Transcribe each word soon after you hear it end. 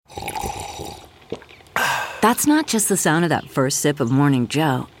That's not just the sound of that first sip of Morning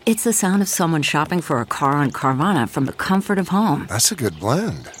Joe. It's the sound of someone shopping for a car on Carvana from the comfort of home. That's a good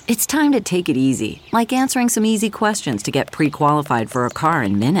blend. It's time to take it easy, like answering some easy questions to get pre-qualified for a car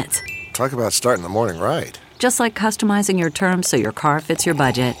in minutes. Talk about starting the morning right. Just like customizing your terms so your car fits your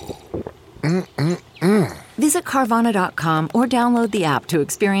budget. Visit Carvana.com or download the app to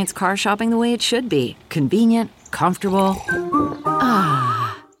experience car shopping the way it should be. Convenient, comfortable. Ah.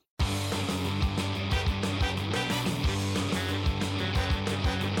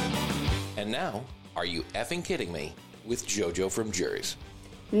 And now, Are You Effing Kidding Me? With JoJo from Juries.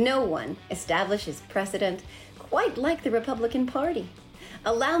 No one establishes precedent quite like the Republican Party.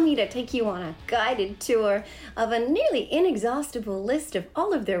 Allow me to take you on a guided tour of a nearly inexhaustible list of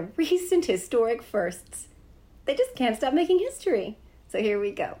all of their recent historic firsts. They just can't stop making history. So here we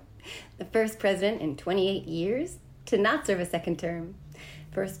go. The first president in 28 years to not serve a second term.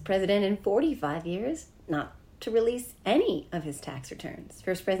 First president in 45 years not to release any of his tax returns.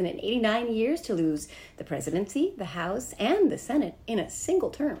 First president in 89 years to lose the presidency, the House, and the Senate in a single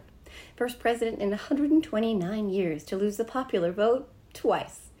term. First president in 129 years to lose the popular vote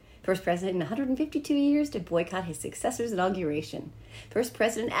twice. First president in 152 years to boycott his successor's inauguration. First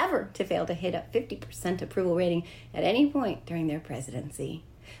president ever to fail to hit a 50% approval rating at any point during their presidency.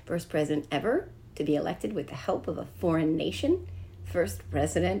 First president ever to be elected with the help of a foreign nation. First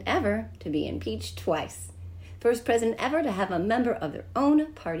president ever to be impeached twice. First president ever to have a member of their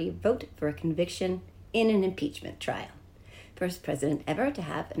own party vote for a conviction in an impeachment trial. First president ever to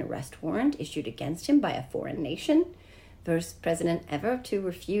have an arrest warrant issued against him by a foreign nation. First president ever to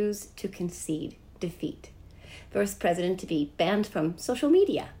refuse to concede defeat. First president to be banned from social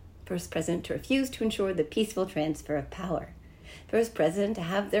media. First president to refuse to ensure the peaceful transfer of power. First president to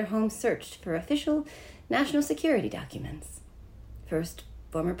have their home searched for official national security documents. First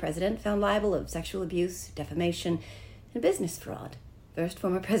former president found liable of sexual abuse, defamation, and business fraud. First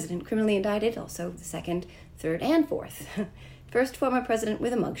former president criminally indicted, also the second, third, and fourth. First former president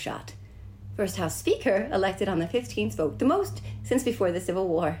with a mugshot. First House Speaker elected on the 15th vote, the most since before the Civil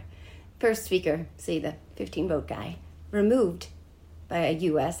War. First Speaker, see the 15-vote guy, removed by a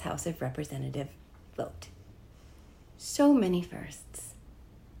U.S. House of Representative vote. So many firsts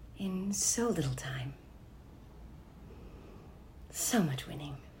in so little time. So much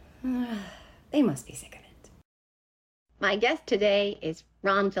winning. They must be sick of it. My guest today is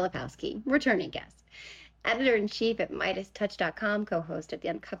Ron Filipkowski, returning guest. Editor-in-chief at MidasTouch.com, co-host of the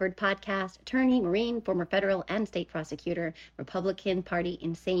Uncovered podcast, attorney, Marine, former federal and state prosecutor, Republican Party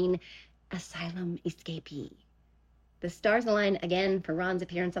insane, asylum escapee. The stars align again for Ron's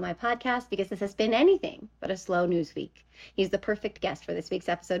appearance on my podcast because this has been anything but a slow news week. He's the perfect guest for this week's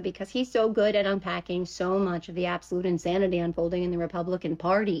episode because he's so good at unpacking so much of the absolute insanity unfolding in the Republican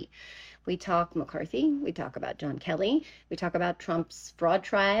Party. We talk McCarthy, we talk about John Kelly, we talk about Trump's fraud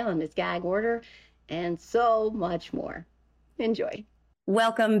trial and his gag order, and so much more. Enjoy.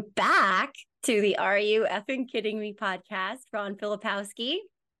 Welcome back to the Are You Effing Kidding Me podcast, Ron Filipkowski.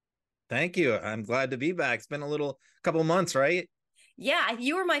 Thank you. I'm glad to be back. It's been a couple months, right? Yeah,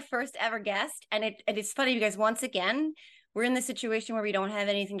 you were my first ever guest. And it's funny because once again, we're in the situation where we don't have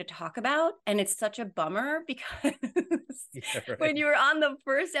anything to talk about. And it's such a bummer because right. When you were on the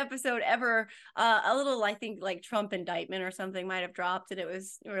first episode ever, a little, I think, like Trump indictment or something might have dropped. And it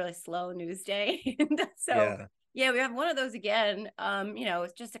was a really slow news day. Yeah, we have one of those again.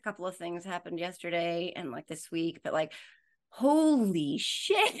 It's just a couple of things happened yesterday and like this week. But like, holy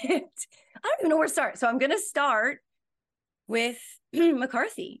shit. I don't even know where to start. So I'm going to start with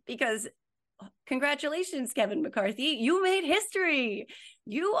McCarthy because congratulations, Kevin McCarthy. You made history.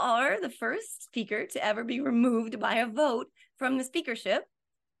 You are the first speaker to ever be removed by a vote from the speakership.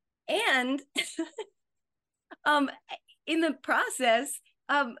 And in the process,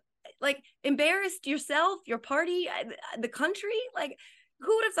 embarrassed yourself, your party, the country. Like,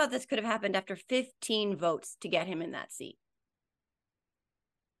 who would have thought this could have happened after 15 votes to get him in that seat?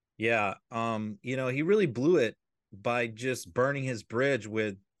 Yeah. He really blew it by just burning his bridge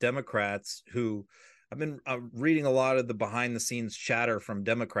with Democrats who I've been reading a lot of the behind the scenes chatter from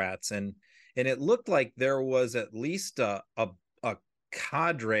Democrats. And it looked like there was at least a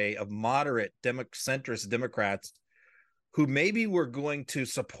cadre of moderate centrist Democrats who maybe were going to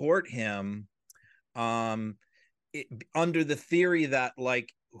support him under the theory that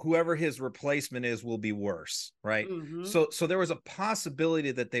like whoever his replacement is will be worse, right? Mm-hmm. So there was a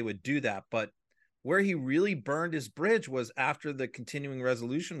possibility that they would do that, but where he really burned his bridge was after the continuing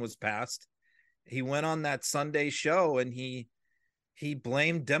resolution was passed. He went on that Sunday show and he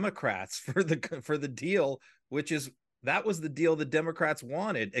blamed Democrats for the deal, which is That was the deal the Democrats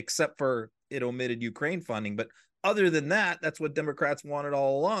wanted, except for it omitted Ukraine funding. But other than that, that's what Democrats wanted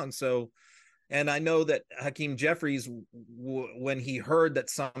all along. So, and I know that Hakeem Jeffries, when he heard that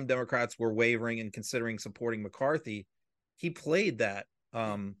some Democrats were wavering and considering supporting McCarthy, he played that.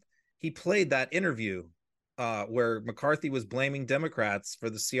 That interview where McCarthy was blaming Democrats for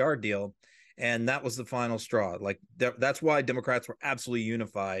the CR deal, and that was the final straw. Like that's why Democrats were absolutely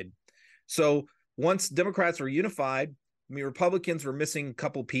unified. So once Democrats were unified, I mean, Republicans were missing a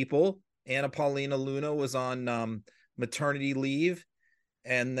couple people. Anna Paulina Luna was on maternity leave,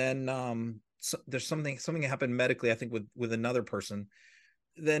 and then there's something happened medically, I think, with another person.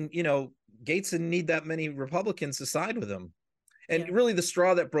 Then Gates didn't need that many Republicans to side with him. And really, the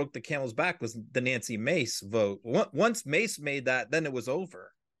straw that broke the camel's back was the Nancy Mace vote. Once Mace made that, then it was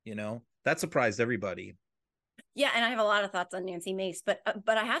over. That surprised everybody. Yeah, and I have a lot of thoughts on Nancy Mace, but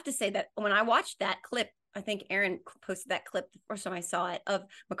I have to say that when I watched that clip, I think Aaron posted that clip the first time I saw it, of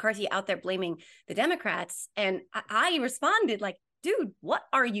McCarthy out there blaming the Democrats, and I responded like, dude, what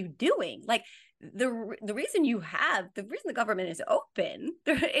are you doing? Like, the reason the government is open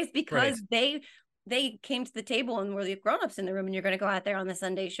is because they came to the table and were the grown-ups in the room, and you're going to go out there on the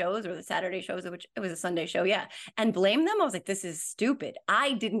Sunday shows or the Saturday shows, which it was a Sunday show, and blame them. I was like, this is stupid.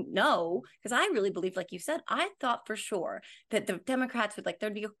 I didn't know, because I really believed, like you said, I thought for sure that the Democrats would,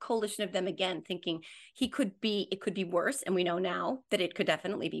 there'd be a coalition of them again, thinking it could be worse. And we know now that it could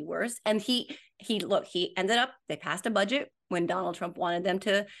definitely be worse. And he ended up, they passed a budget when Donald Trump wanted them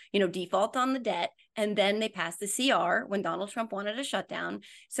to, default on the debt. And then they passed the CR when Donald Trump wanted a shutdown.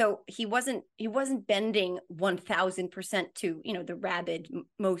 So he wasn't bending 1000% to, the rabid,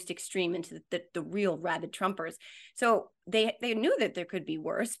 most extreme, into the real rabid Trumpers. So they knew that there could be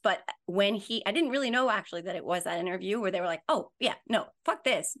worse. But when I didn't really know actually that it was that interview where they were like, oh yeah, no, fuck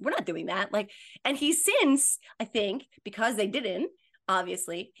this. We're not doing that. And he since, I think, because they didn't,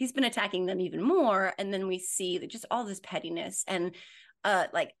 obviously, he's been attacking them even more. And then we see just all this pettiness and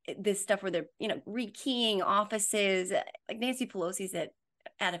this stuff where they're, rekeying offices. Like Nancy Pelosi's at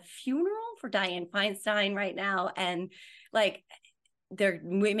a funeral for Dianne Feinstein right now. And they're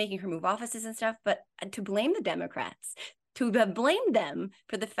making her move offices and stuff. But to blame the Democrats, to blame them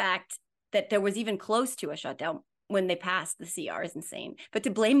for the fact that there was even close to a shutdown when they passed the CR is insane. But to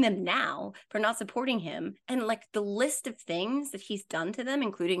blame them now for not supporting him, and the list of things that he's done to them,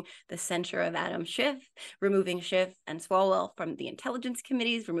 including the censure of Adam Schiff, removing Schiff and Swalwell from the intelligence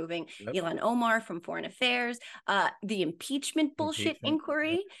committees, removing Ilhan Omar from foreign affairs, the impeachment bullshit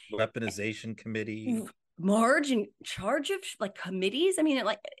inquiry, weaponization committee, Marge in charge of committees. I mean,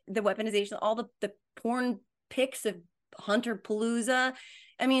 the weaponization, all the porn pics of Hunter Palooza.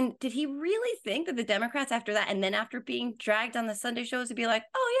 I mean, did he really think that the Democrats after that, and then after being dragged on the Sunday shows, would be like,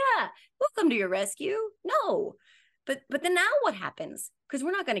 oh yeah, we'll come to your rescue? No. But then now what happens? Because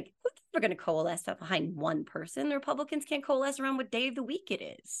we're going to coalesce up behind one person. The Republicans can't coalesce around what day of the week it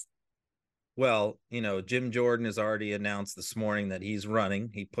is. Well, Jim Jordan has already announced this morning that he's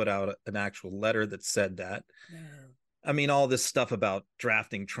running. He put out an actual letter that said that. Yeah. I mean, all this stuff about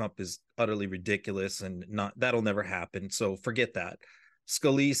drafting Trump is utterly ridiculous, and that'll never happen. So forget that.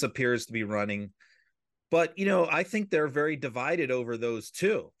 Scalise appears to be running, but I think they're very divided over those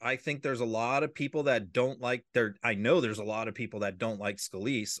two. I think there's a lot of people that don't like I know there's a lot of people that don't like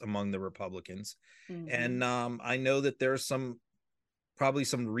Scalise among the Republicans. Mm-hmm. And I know that there's probably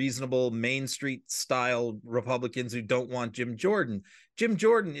some reasonable Main Street style Republicans who don't want Jim Jordan. Jim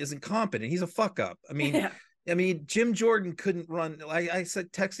Jordan isn't competent. He's a fuck up. I mean, yeah. Jim Jordan couldn't run. I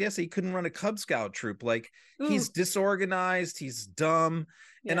said text yesterday, he couldn't run a Cub Scout troop. He's disorganized, he's dumb.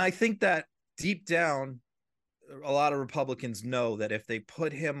 Yeah. And I think that deep down, a lot of Republicans know that if they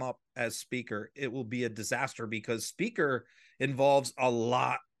put him up as speaker, it will be a disaster, because speaker involves a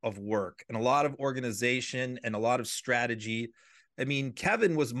lot of work and a lot of organization and a lot of strategy. I mean,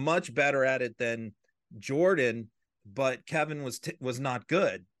 Kevin was much better at it than Jordan, but Kevin was not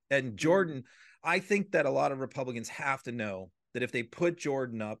good. And Jordan, I think that a lot of Republicans have to know that if they put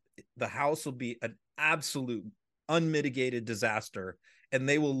Jordan up, the House will be an absolute unmitigated disaster, and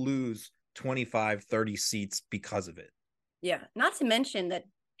they will lose 25, 30 seats because of it. Yeah. Not to mention that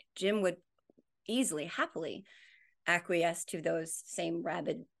Jim would easily, happily acquiesce to those same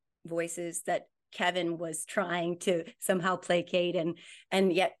rabid voices that Kevin was trying to somehow placate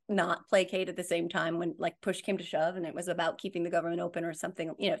and yet not placate at the same time, when push came to shove and it was about keeping the government open or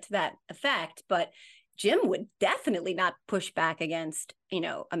something, to that effect. But Jim would definitely not push back against,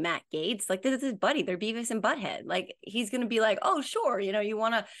 a Matt Gaetz. This is his buddy. They're Beavis and Butthead. He's going to be like, oh, sure. You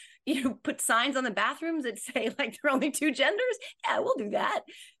want to, put signs on the bathrooms that say there are only two genders. Yeah, we'll do that.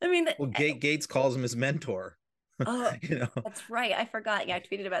 I mean, Gaetz calls him his mentor. Oh, You know, that's right. I forgot. Yeah, I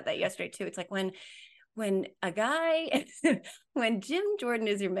tweeted about that yesterday too. It's like when a guy when Jim Jordan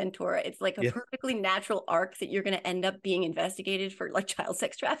is your mentor, it's like a yeah, perfectly natural arc that you're going to end up being investigated for like child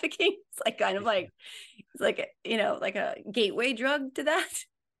sex trafficking. It's like kind of like it's like like a gateway drug to that.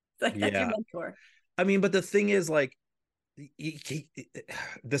 It's like that's your yeah. mentor. I mean, but the thing is, like,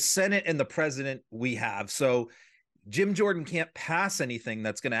 the Senate and the president we have. So Jim Jordan can't pass anything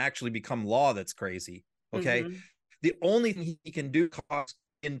that's going to actually become law. That's crazy. Okay. Mm-hmm. The only thing he can do cause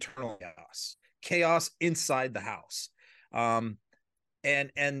internal chaos inside the House. And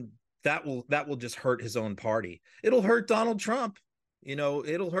that will just hurt his own party. It'll hurt Donald Trump.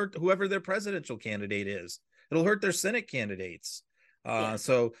 It'll hurt whoever their presidential candidate is. It'll hurt their Senate candidates. Yeah.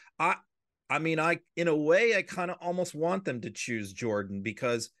 So I mean, in a way, I kind of almost want them to choose Jordan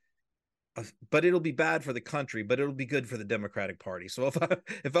but it'll be bad for the country, but it'll be good for the Democratic Party. So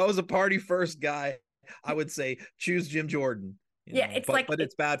if I was a party first guy, I would say choose Jim Jordan. Yeah, it's but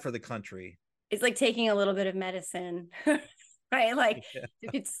it's bad for the country. it's like taking a little bit of medicine. Right, like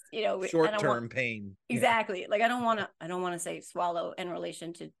Yeah. it's Short-term pain. exactly. Like I don't want to say swallow in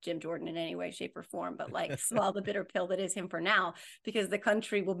relation to Jim Jordan in any way, shape, or form, but like swallow the bitter pill that is him for now, because the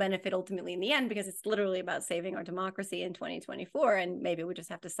country will benefit ultimately in the end, because it's literally about saving our democracy in 2024. And maybe we just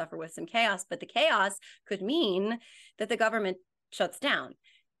have to suffer with some chaos, but the chaos could mean that the government shuts down,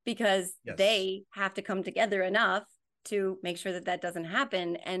 because Yes. they have to come together enough to make sure that that doesn't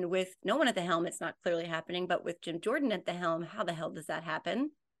happen. And with no one at the helm, it's not clearly happening. But with Jim Jordan at the helm, how the hell does that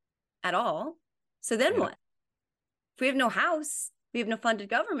happen at all? So then what? If we have no House, we have no funded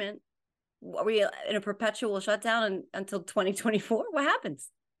government, are we in a perpetual shutdown until 2024? What happens?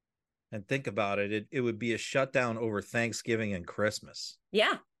 And think about it. It would be a shutdown over Thanksgiving and Christmas.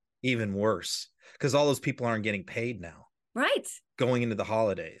 Yeah. Even worse, because all those people aren't getting paid now. Right. Going into the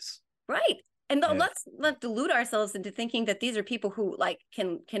holidays. Right. And Yeah. let's not delude ourselves into thinking that these are people who like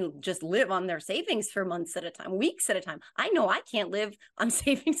can just live on their savings for months at a time, weeks at a time. I know I can't live on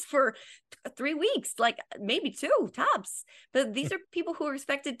savings for 3 weeks, like maybe 2 tops. But these are people who are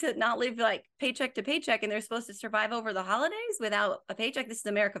expected to not live like paycheck to paycheck, and they're supposed to survive over the holidays without a paycheck. This is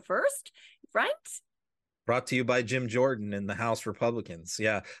America first, right? Brought to you by Jim Jordan and the House Republicans.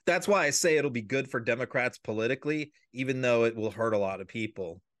 Yeah, that's why I say it'll be good for Democrats politically, even though it will hurt a lot of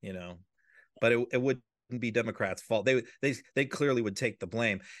people, but it wouldn't be Democrats' fault. They clearly would take the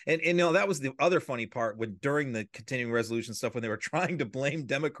blame. And that was the other funny part when during the continuing resolution stuff, when they were trying to blame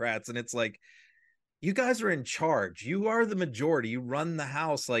Democrats, and it's like, you guys are in charge. You are the majority. You run the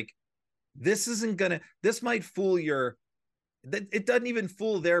House. Like, this might fool it doesn't even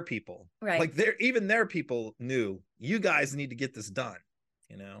fool their people. Right. Like even their people knew you guys need to get this done,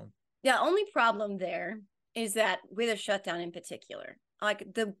 Yeah, only problem there is that with a shutdown in particular, like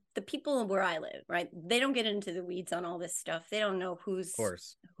the people where I live, right? They don't get into the weeds on all this stuff. They don't know who's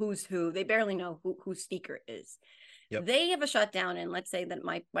who. They barely know who speaker is. Yep. They have a shutdown, and let's say that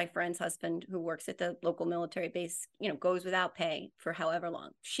my friend's husband, who works at the local military base, goes without pay for however long.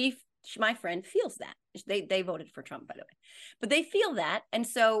 My friend feels that. They voted for Trump, by the way, but they feel that, and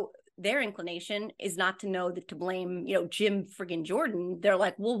so their inclination is not to blame, Jim friggin' Jordan. They're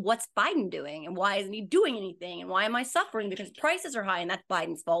like, well, what's Biden doing? And why isn't he doing anything? And why am I suffering? Because prices are high, and that's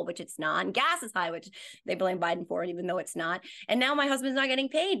Biden's fault, which it's not. And gas is high, which they blame Biden for it, even though it's not. And now my husband's not getting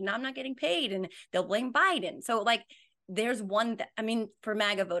paid, and I'm not getting paid, and they'll blame Biden. So like, there's one for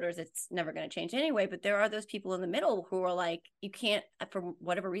MAGA voters, it's never going to change anyway, but there are those people in the middle who are like, you can't, for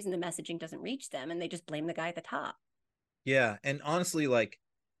whatever reason, the messaging doesn't reach them, and they just blame the guy at the top. Yeah. And honestly, like,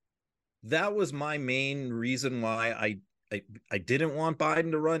 that was my main reason why I didn't want Biden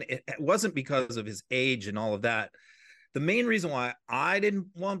to run. It wasn't because of his age and all of that. The main reason why I didn't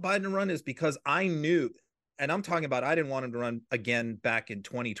want Biden to run is because I knew, and I'm talking about, I didn't want him to run again back in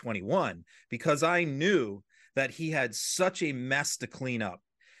 2021, because I knew that he had such a mess to clean up.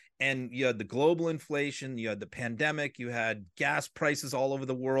 And you had the global inflation, you had the pandemic, you had gas prices all over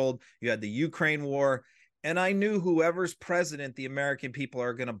the world, you had the Ukraine war. And I knew whoever's president, the American people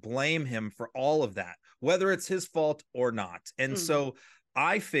are going to blame him for all of that, whether it's his fault or not. And so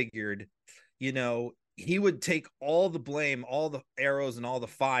I figured, he would take all the blame, all the arrows and all the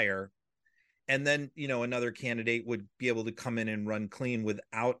fire. And then, another candidate would be able to come in and run clean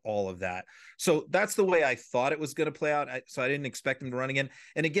without all of that. So that's the way I thought it was going to play out. So I didn't expect him to run again.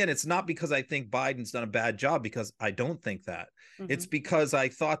 And again, it's not because I think Biden's done a bad job, because I don't think that. It's because I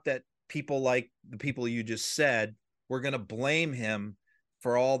thought that people like the people you just said were going to blame him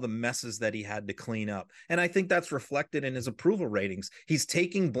for all the messes that he had to clean up. And I think that's reflected in his approval ratings. He's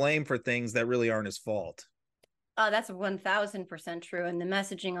taking blame for things that really aren't his fault. That's 1000% true. And the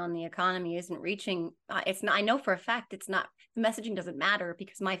messaging on the economy isn't reaching. It's not. I know for a fact it's not. The messaging doesn't matter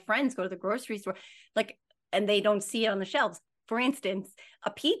because my friends go to the grocery store, and they don't see it on the shelves. For instance,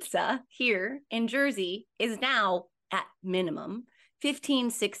 a pizza here in Jersey is now at minimum 15,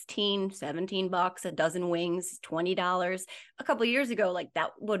 16, 17 bucks, a dozen wings, $20. A couple of years ago,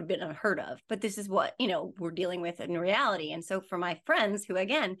 that would have been unheard of. But this is what, we're dealing with in reality. And so for my friends who,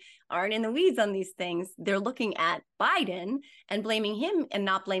 again, aren't in the weeds on these things, they're looking at Biden and blaming him and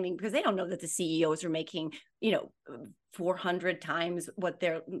not blaming, because they don't know that the CEOs are making, 400 times what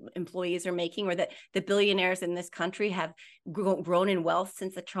their employees are making, or that the billionaires in this country have grown in wealth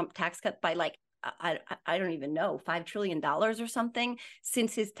since the Trump tax cut by I don't even know, $5 trillion or something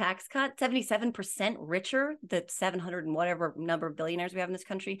since his tax cut, 77% richer, the 700 and whatever number of billionaires we have in this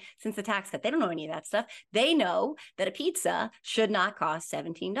country since the tax cut. They don't know any of that stuff. They know that a pizza should not cost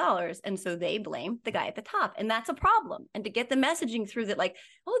 $17. And so they blame the guy at the top. And that's a problem. And to get the messaging through that,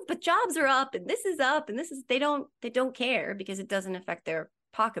 but jobs are up and this is up and this is, they don't care because it doesn't affect their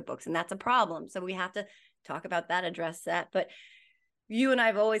pocketbooks. And that's a problem. So we have to talk about that, address that. But you and I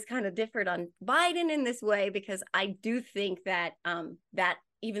have always kind of differed on Biden in this way, because I do think that that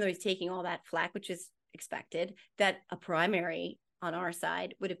even though he's taking all that flack, which is expected, that a primary on our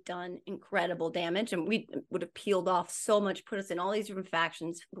side would have done incredible damage, and we would have peeled off so much, put us in all these different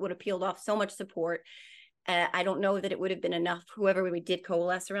factions, would have peeled off so much support. I don't know that it would have been enough, whoever we did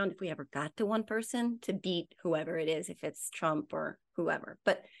coalesce around, if we ever got to one person, to beat whoever it is, if it's Trump or whoever.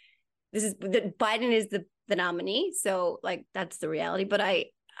 But Biden is the nominee, so that's the reality. But I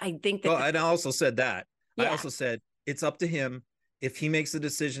think that. Well, and I also said that. Yeah. I also said it's up to him. If he makes the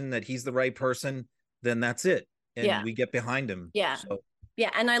decision that he's the right person, then that's it, and we get behind him. Yeah, so.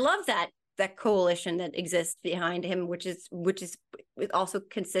 Yeah, and I love that coalition that exists behind him, which is it also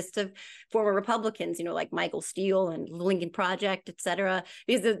consists of former Republicans, like Michael Steele and Lincoln Project, et cetera.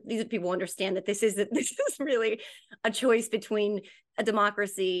 These people understand that this is really a choice between a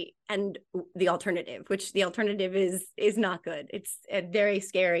democracy and the alternative, which the alternative is not good. It's a very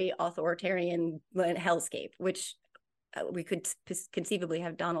scary authoritarian hellscape, which we could conceivably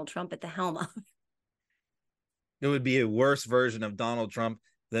have Donald Trump at the helm of. It would be a worse version of Donald Trump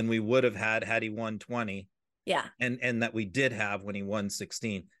than we would have had he won 20. Yeah. And that we did have when he won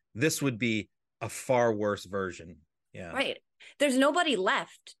 16. This would be a far worse version. Yeah. Right. There's nobody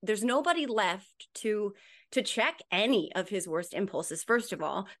left. There's nobody left to check any of his worst impulses, first of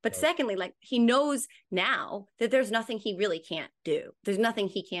all. But secondly, he knows now that there's nothing he really can't do. There's nothing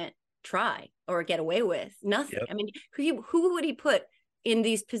he can't try or get away with. Nothing. Yep. I mean, who would he put in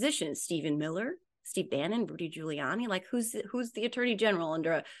these positions? Stephen Miller? Steve Bannon, Rudy Giuliani, who's the attorney general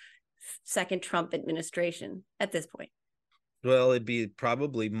under a second Trump administration at this point? Well, it'd be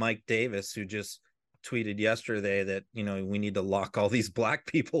probably Mike Davis, who just tweeted yesterday that, we need to lock all these black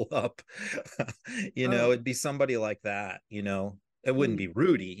people up. It'd be somebody like that, it wouldn't be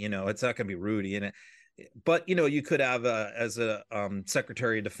Rudy, it's not going to be Rudy. But, you could have as a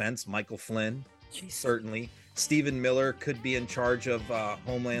Secretary of Defense, Michael Flynn, certainly. Stephen Miller could be in charge of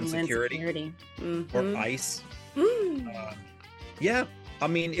Homeland Security. Mm-hmm. Or ICE. Yeah. I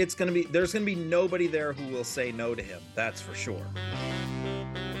mean, there's going to be nobody there who will say no to him. That's for sure.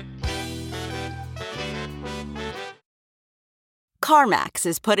 CarMax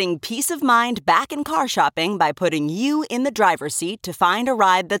is putting peace of mind back in car shopping by putting you in the driver's seat to find a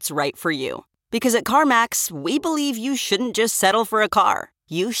ride that's right for you. Because at CarMax, we believe you shouldn't just settle for a car.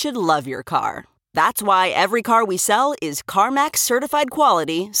 You should love your car. That's why every car we sell is CarMax certified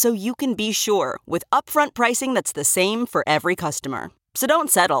quality, so you can be sure with upfront pricing that's the same for every customer. So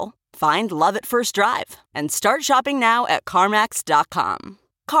don't settle. Find love at first drive and start shopping now at CarMax.com.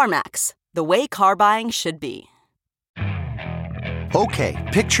 CarMax, the way car buying should be. Okay,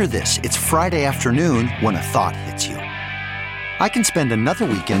 picture this. It's Friday afternoon when a thought hits you. I can spend another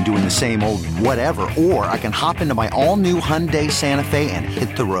weekend doing the same old whatever, or I can hop into my all-new Hyundai Santa Fe and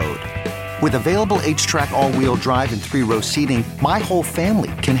hit the road. With available H-Track all-wheel drive and 3-row seating, my whole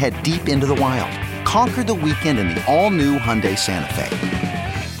family can head deep into the wild. Conquer the weekend in the all-new Hyundai Santa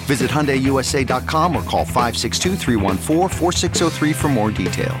Fe. Visit HyundaiUSA.com or call 562-314-4603 for more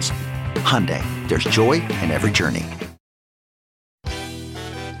details. Hyundai, there's joy in every journey.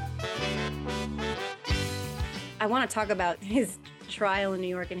 I want to talk about his trial in New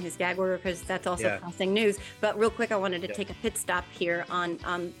York and his gag order, because that's also crossing news. But real quick, I wanted to take a pit stop here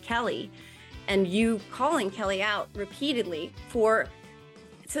on Kelly, and you calling Kelly out repeatedly for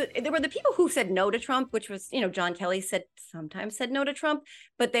so there were the people who said no to Trump, which was, John Kelly sometimes said no to Trump,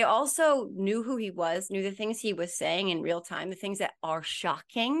 but they also knew who he was, knew the things he was saying in real time, the things that are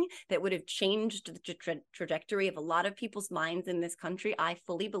shocking, that would have changed the trajectory of a lot of people's minds in this country, I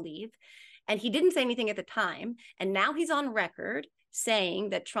fully believe. And he didn't say anything at the time. And now he's on record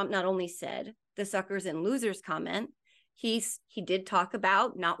saying that Trump not only said the suckers and losers comment, he did talk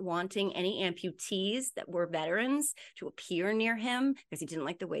about not wanting any amputees that were veterans to appear near him because he didn't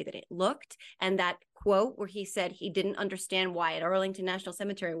like the way that it looked. And that quote where he said he didn't understand why at Arlington National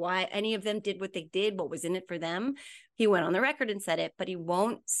Cemetery, why any of them did what they did, what was in it for them. He went on the record and said it, but he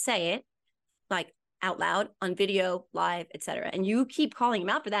won't say it like out loud on video, live, etc. And you keep calling him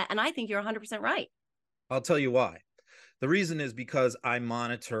out for that. And I think you're 100% right. I'll tell you why. The reason is because I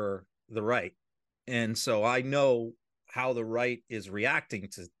monitor the right. And so I know how the right is reacting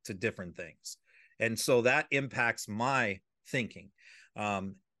to different things. And so that impacts my thinking.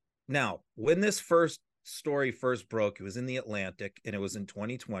 Now, when this story first broke, it was in the Atlantic and it was in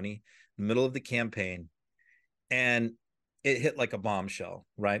 2020, in the middle of the campaign, and it hit like a bombshell,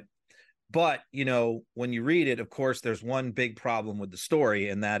 right? But, when you read it, of course, there's one big problem with the story,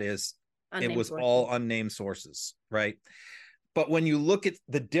 and that is it was all unnamed sources, right? But when you look at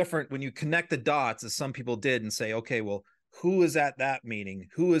when you connect the dots, as some people did, and say, okay, well, who is at that meeting?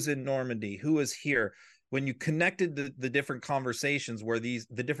 Who is in Normandy? Who is here? When you connected the different conversations where the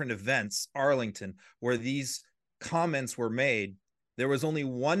different events, Arlington, where these comments were made, there was only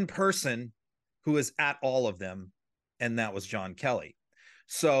one person who was at all of them, and that was John Kelly.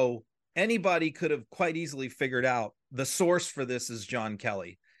 So anybody could have quite easily figured out the source for this is John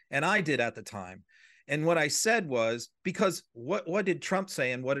Kelly. And I did at the time. And what I said was, because what did Trump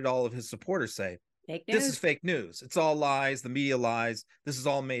say and what did all of his supporters say? Fake news. This is fake news. It's all lies. The media lies. This is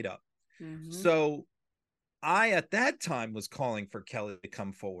all made up. Mm-hmm. So I, at that time, was calling for Kelly to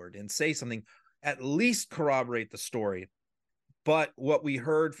come forward and say something, at least corroborate the story. But what we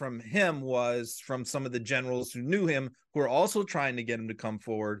heard from him was, from some of the generals who knew him, who are also trying to get him to come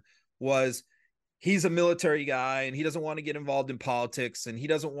forward, was he's a military guy and he doesn't want to get involved in politics and he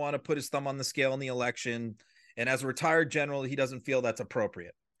doesn't want to put his thumb on the scale in the election. And as a retired general, he doesn't feel that's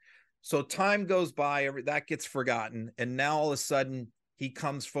appropriate. So time goes by, that gets forgotten. And now all of a sudden he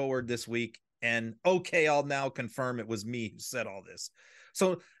comes forward this week and, okay, I'll now confirm it was me who said all this.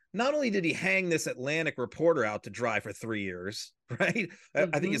 So not only did he hang this Atlantic reporter out to dry for 3 years, right?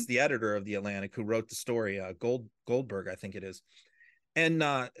 Mm-hmm. I think it's the editor of the Atlantic who wrote the story, Goldberg, I think it is. And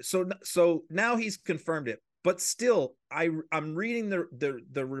so now he's confirmed it, but still, I'm reading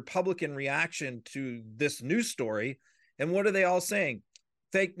the Republican reaction to this news story, and what are they all saying?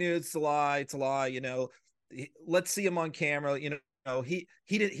 Fake news, it's a lie, it's a lie. Let's see him on camera.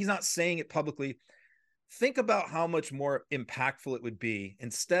 He's not saying it publicly. Think about how much more impactful it would be,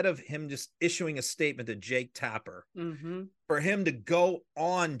 instead of him just issuing a statement to Jake Tapper, mm-hmm. for him to go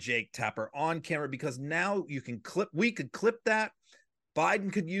on Jake Tapper on camera, because now we could clip that.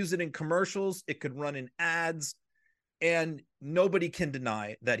 Biden could use it in commercials. It could run in ads, and nobody can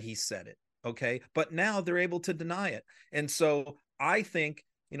deny that he said it. Okay. But now they're able to deny it. And so I think,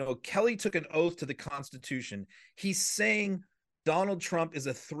 Kelly took an oath to the Constitution. He's saying Donald Trump is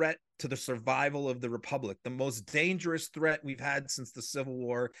a threat to the survival of the republic, the most dangerous threat we've had since the Civil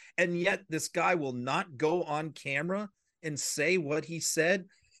War. And yet this guy will not go on camera and say what he said.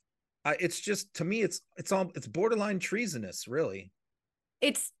 It's just, to me, it's borderline treasonous, really.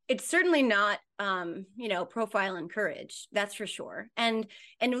 It's certainly not, profile and courage. That's for sure. And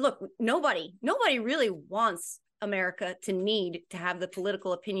look, nobody really wants America to need to have the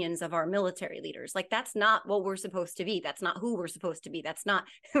political opinions of our military leaders. Like, that's not what we're supposed to be. That's not who we're supposed to be. That's not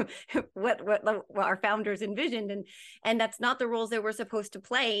what our founders envisioned. And that's not the roles that we're supposed to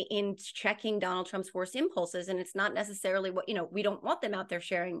play in checking Donald Trump's worst impulses. And it's not necessarily what, we don't want them out there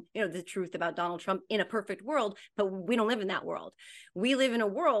sharing, the truth about Donald Trump in a perfect world, but we don't live in that world. We live in a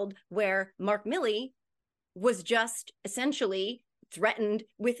world where Mark Milley was just essentially threatened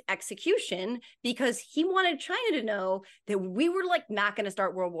with execution because he wanted China to know that we were not going to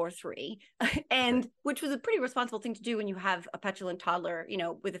start World War III, and which was a pretty responsible thing to do when you have a petulant toddler,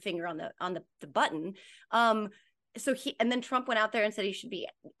 with a finger on the button. So then Trump went out there and said he should be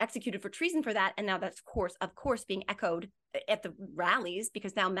executed for treason for that. And now that's of course being echoed at the rallies,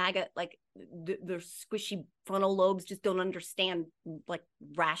 because now MAGA, their squishy frontal lobes just don't understand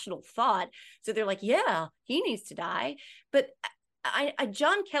rational thought. So they're like, yeah, he needs to die. But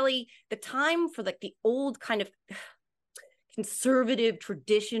John Kelly, the time for the old kind of conservative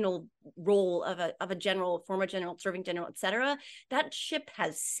traditional role of a general, former general, serving general, etc., that ship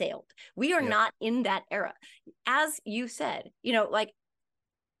has sailed. We are not in that era. As you said,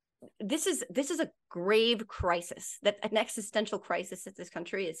 this is a grave crisis, that an existential crisis that this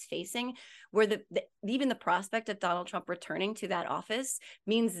country is facing, where even the prospect of Donald Trump returning to that office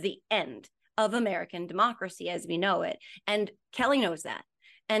means the end of American democracy as we know it. And Kelly knows that.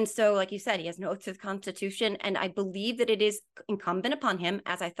 And so, like you said, he has no oath to the Constitution. And I believe that it is incumbent upon him,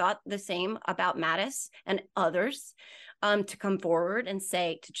 as I thought the same about Mattis and others, to come forward and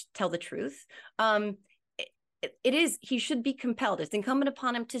to tell the truth. He should be compelled. It's incumbent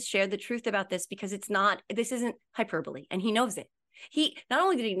upon him to share the truth about this, because this isn't hyperbole, and he knows it. He not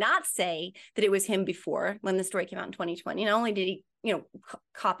only did he not say that it was him before, when the story came out in 2020, not only did he,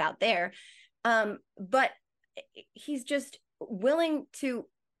 cop out there, but he's just willing to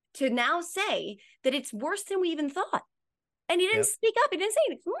now say that it's worse than we even thought. And he didn't speak up. He didn't say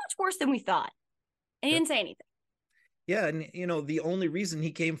anything. It's much worse than we thought. And he didn't say anything. Yeah. And, the only reason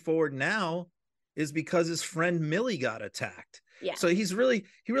he came forward now is because his friend Milley got attacked. Yeah. So he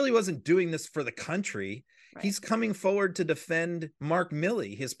really wasn't doing this for the country. Right. He's coming forward to defend Mark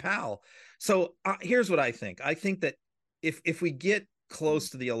Milley, his pal. So here's what I think. I think that if we get close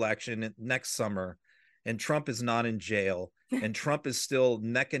to the election next summer and Trump is not in jail and Trump is still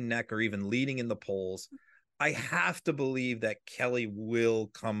neck and neck or even leading in the polls, I have to believe that Kelly will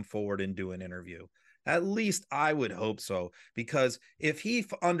come forward and do an interview. At least I would hope so, because if he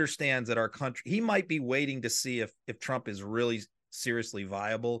understands that our country, he might be waiting to see if Trump is really seriously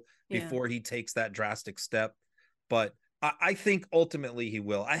viable before he takes that drastic step. But I think ultimately he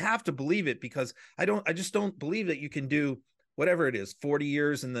will. I have to believe it, because I just don't believe that you can do whatever it is, 40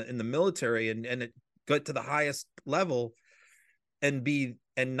 years in the military and it get to the highest level and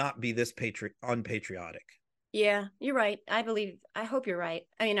not be this unpatriotic. Yeah, you're right. I hope you're right.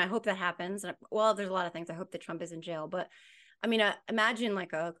 I mean, I hope that happens. Well, there's a lot of things. I hope that Trump is in jail, but I mean, imagine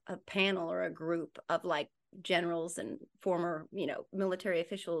like a panel or a group of like generals and former, military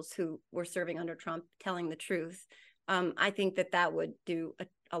officials who were serving under Trump telling the truth. I think that would do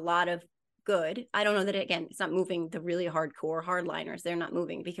a lot of good. I don't know that it's not moving the really hardcore hardliners. They're not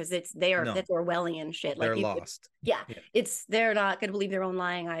moving because that's Orwellian shit. They're lost. They're not going to believe their own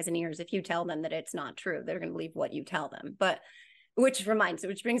lying eyes and ears. If you tell them that it's not true, they're going to believe what you tell them. But which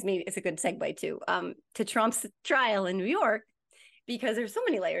brings me, it's a good segue to Trump's trial in New York, because there's so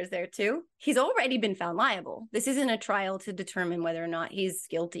many layers there too. He's already been found liable. This isn't a trial to determine whether or not he's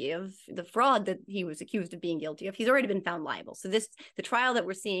guilty of the fraud that he was accused of being guilty of. He's already been found liable. So the trial that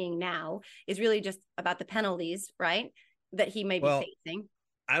we're seeing now is really just about the penalties, right, that he may be facing.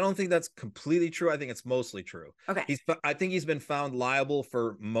 I don't think that's completely true. I think it's mostly true. Okay. I think he's been found liable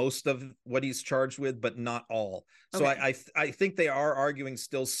for most of what he's charged with, but not all. So okay. I think they are arguing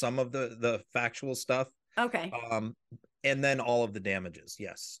still some of the factual stuff. Okay. And then all of the damages.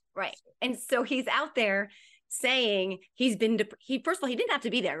 Yes. Right. And so he's out there saying first of all, he didn't have to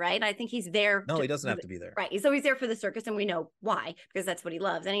be there, right? I think he's there. No, he doesn't have to be there. Right. So he's there for the circus, and we know why, because that's what he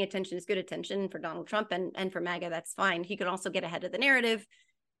loves. Any attention is good attention for Donald Trump and for MAGA. That's fine. He could also get ahead of the narrative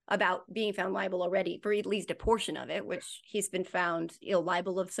about being found liable already for at least a portion of it, which he's been found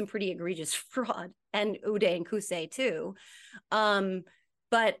liable of some pretty egregious fraud, and Uday and Kusei too.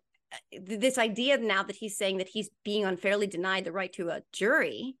 But this idea now that he's saying that he's being unfairly denied the right to a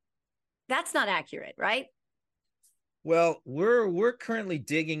jury, that's not accurate, right? Well, we're currently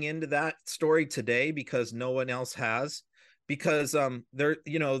digging into that story today because no one else has, because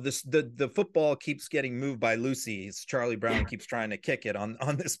the football keeps getting moved by Lucy. Charlie Brown keeps trying to kick it on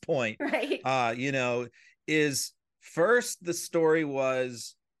this point. Right. Is first the story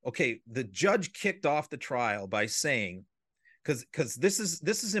was, okay, the judge kicked off the trial by saying, because this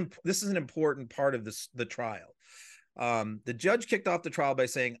is an important part of the trial. The judge kicked off the trial by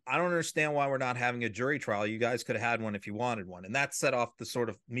saying, I don't understand why we're not having a jury trial. You guys could have had one if you wanted one. And that set off the sort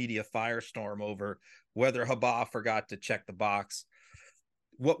of media firestorm over whether Habah forgot to check the box.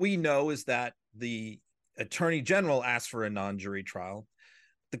 What we know is that the attorney general asked for a non-jury trial.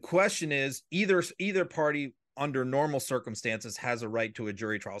 The question is, either party under normal circumstances has a right to a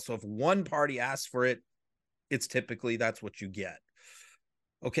jury trial. So if one party asks for it, it's typically that's what you get.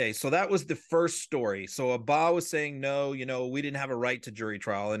 Okay, so that was the first story. So Habah was saying, no, we didn't have a right to jury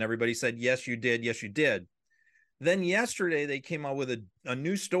trial. And everybody said, yes, you did. Yes, you did. Then yesterday they came out with a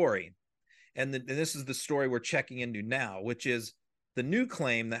new story. And this is the story we're checking into now, which is the new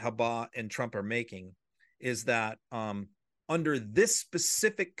claim that Habah and Trump are making is that under this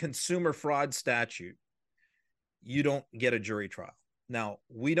specific consumer fraud statute, you don't get a jury trial. Now,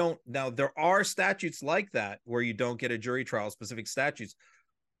 there are statutes like that where you don't get a jury trial, specific statutes,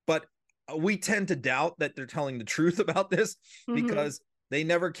 but we tend to doubt that they're telling the truth about this because They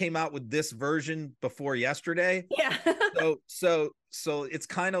never came out with this version before yesterday. Yeah. So it's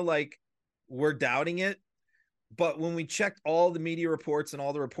kind of like we're doubting it. But when we checked all the media reports and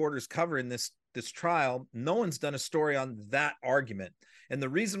all the reporters covering this trial, no one's done a story on that argument. And the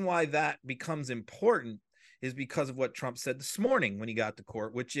reason why that becomes important is because of what Trump said this morning when he got to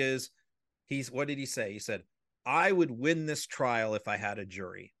court, which is what did he say? He said, I would win this trial if I had a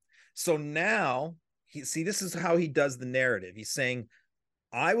jury. So now this is how he does the narrative. He's saying,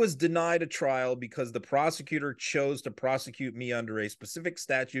 I was denied a trial because the prosecutor chose to prosecute me under a specific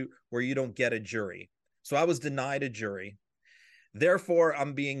statute where you don't get a jury. So I was denied a jury. Therefore,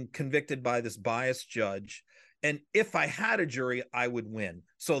 I'm being convicted by this biased judge. And if I had a jury, I would win.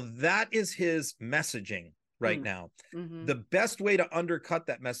 So that is his messaging right now. Mm-hmm. The best way to undercut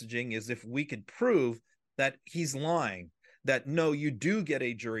that messaging is if we could prove that he's lying, that no, you do get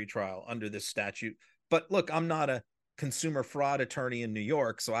a jury trial under this statute. But look, I'm not a consumer fraud attorney in New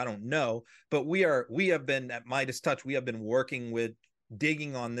York, so I don't know. But we have been at Midas Touch, we have been working with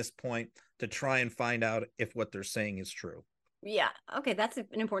digging on this point to try and find out if what they're saying is true. Yeah. Okay. That's an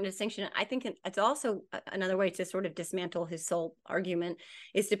important distinction. I think it's also another way to sort of dismantle his sole argument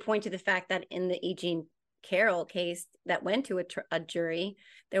is to point to the fact that in the E. Jean Carroll case that went to a jury,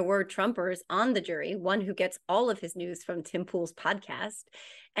 there were Trumpers on the jury, one who gets all of his news from Tim Pool's podcast.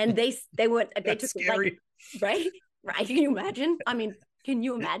 And they took scary. Right. Can you imagine? I mean, can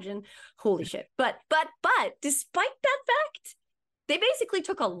you imagine? Holy shit. But despite that fact, they basically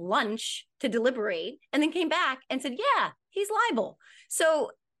took a lunch to deliberate and then came back and said, yeah, he's liable.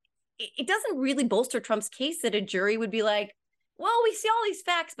 So it doesn't really bolster Trump's case that a jury would be like, well, we see all these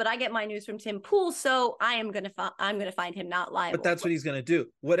facts, but I get my news from Tim Pool, so I'm going to find him not liable. But that's what he's going to do.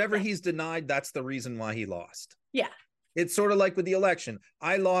 Whatever he's denied, that's the reason why he lost. Yeah. It's sort of like with the election.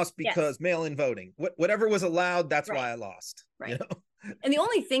 I lost because mail-in voting. Whatever was allowed, that's why I lost. Right. You know? And the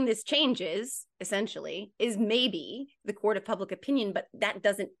only thing this changes, essentially, is maybe the court of public opinion, but that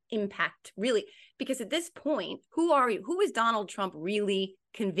doesn't impact really. Because at this point, who is Donald Trump really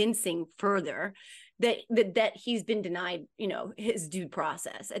convincing further that he's been denied, his due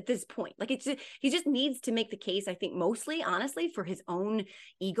process at this point? Like he just needs to make the case, I think, mostly, honestly, for his own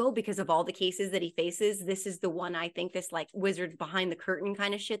really because of all the cases that he faces. This is the one, I think, this like wizard behind the curtain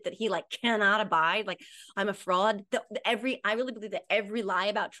kind of shit that he like cannot abide. Like, I'm a fraud. I really believe that every lie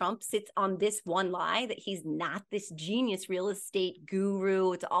about Trump sits on this one lie, that he's not this genius real estate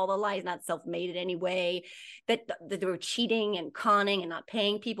guru. It's all the lies, not self-made in any way, that they were cheating and conning and not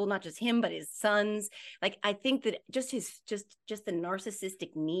paying people, not just him, but his sons. Like, I think that just the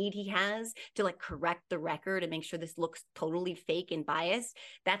narcissistic need he has to like correct the record and make sure this looks totally fake and biased,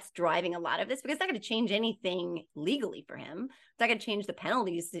 that's driving a lot of this, because it's not going to change anything legally for him. It's not going to change the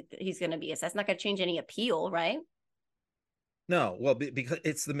penalties that he's going to be assessed. It's not going to change any appeal, right? No, well, because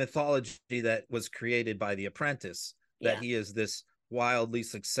it's the mythology that was created by The Apprentice, that he is this wildly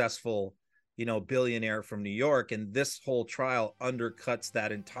successful, billionaire from New York. And this whole trial undercuts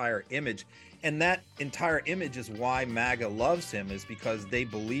that entire image. And that entire image is why MAGA loves him, is because they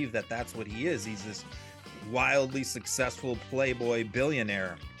believe that that's what he is. He's this wildly successful playboy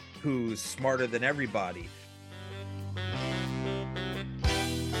billionaire who's smarter than everybody.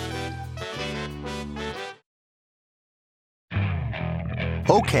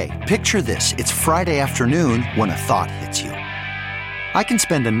 Okay, picture this. It's Friday afternoon when a thought hits you. I can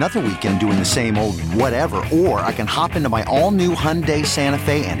spend another weekend doing the same old whatever, or I can hop into my all-new Hyundai Santa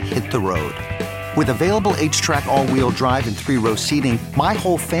Fe and hit the road. With available H-Track all-wheel drive and 3-row seating, my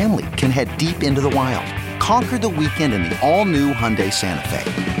whole family can head deep into the wild. Conquer the weekend in the all-new Hyundai Santa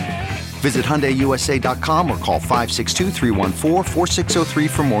Fe. Visit HyundaiUSA.com or call 562-314-4603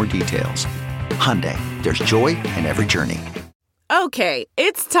 for more details. Hyundai, there's joy in every journey. Okay,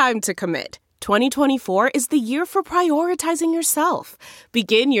 it's time to commit. 2024 is the year for prioritizing yourself.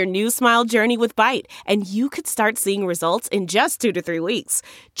 Begin your new smile journey with Byte, and you could start seeing results in just 2 to 3 weeks.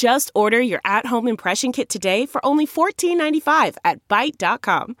 Just order your at-home impression kit today for only $14.95 at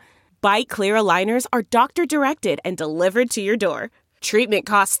Byte.com. Byte Clear aligners are doctor-directed and delivered to your door. Treatment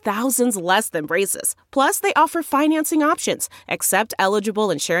costs thousands less than braces. Plus, they offer financing options, accept eligible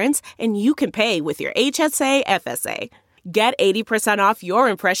insurance, and you can pay with your HSA FSA. Get 80% off your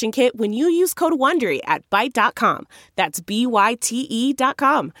impression kit when you use code WONDERY at Byte.com. That's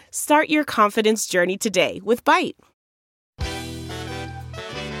BYTE.com. Start your confidence journey today with Byte.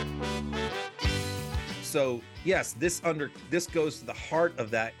 So, yes, this goes to the heart of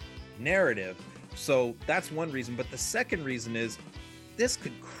that narrative. So that's one reason. But the second reason is this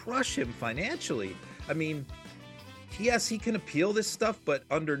could crush him financially. I mean, yes, he can appeal this stuff, but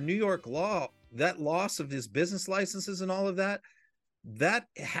under New York law, that loss of his business licenses and all of that, that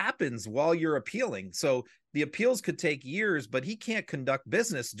happens while you're appealing. So the appeals could take years, but he can't conduct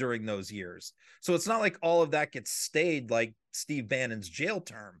business during those years. So it's not like all of that gets stayed like Steve Bannon's jail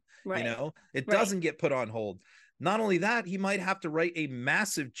term. Right. It doesn't get put on hold. Not only that, he might have to write a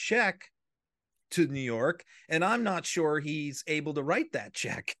massive check to New York, and I'm not sure he's able to write that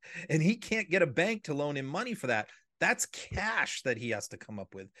check, and he can't get a bank to loan him money for that. That's cash that he has to come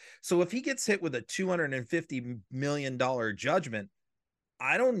up with. So if he gets hit with a $250 million judgment,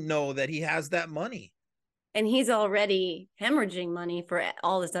 I don't know that he has that money. And he's already hemorrhaging money for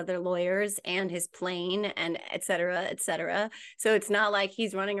all his other lawyers and his plane and et cetera, et cetera. So it's not like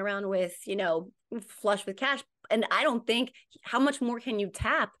he's running around with, flush with cash. And I don't think, how much more can you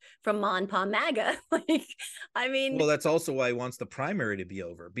tap from Mon Pa MAGA? Well, that's also why he wants the primary to be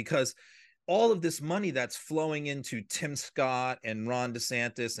over, because all of this money that's flowing into Tim Scott and Ron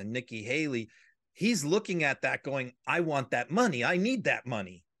DeSantis and Nikki Haley, he's looking at that going, I want that money. I need that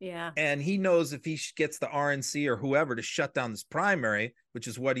money. Yeah. And he knows if he gets the RNC or whoever to shut down this primary, which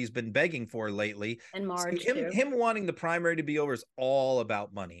is what he's been begging for lately. And Marge, so him wanting the primary to be over is all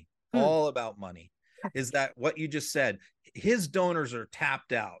about money. All about money. Is that what you just said? His donors are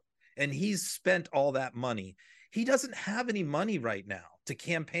tapped out and he's spent all that money. He doesn't have any money right now to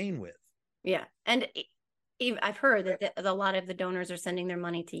campaign with. Yeah. And I've heard that a lot of the donors are sending their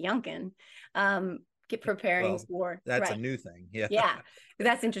money to Youngkin, preparing for. That's a new thing. Yeah. Yeah.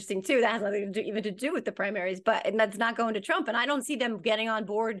 That's interesting too. That has nothing to do with the primaries, and that's not going to Trump. And I don't see them getting on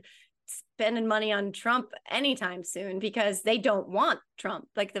board spending money on Trump anytime soon, because they don't want Trump.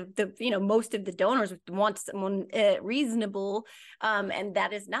 Like the most of the donors want someone reasonable, and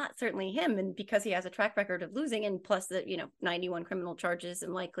that is not certainly him. And because he has a track record of losing, and plus the 91 criminal charges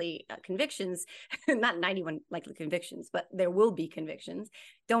and likely convictions, not 91 likely convictions, but there will be convictions,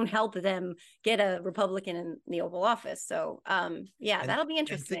 don't help them get a Republican in the Oval Office. So that'll be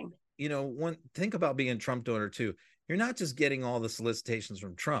interesting. Think about being a Trump donor too. You're not just getting all the solicitations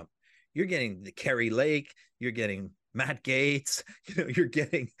from Trump. You're getting the Kerry Lake, you're getting Matt Gaetz, you're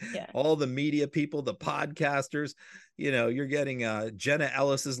getting all the media people, the podcasters, you're getting Jenna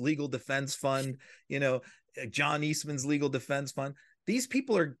Ellis's legal defense fund, John Eastman's legal defense fund. These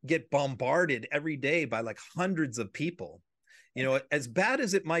people get bombarded every day by like hundreds of people. As bad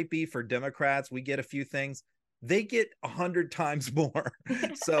as it might be for Democrats, we get a few things. They get 100 times more.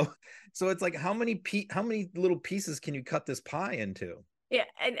 So it's like, how many little pieces can you cut this pie into? Yeah,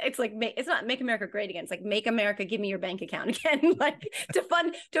 and it's like, it's not Make America Great Again. It's like, make America give me your bank account again, like to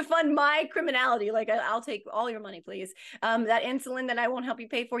fund my criminality. Like, I'll take all your money, please. That insulin that I won't help you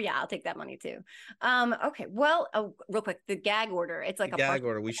pay for, I'll take that money too. Okay, well, real quick, the gag order. It's like a gag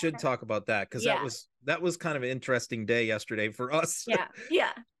order. We should talk about that, because that was kind of an interesting day yesterday for us.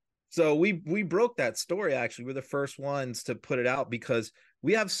 Yeah. So we broke that story. Actually, we're the first ones to put it out, because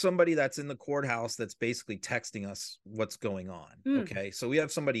we have somebody that's in the courthouse that's basically texting us what's going on. Okay. So we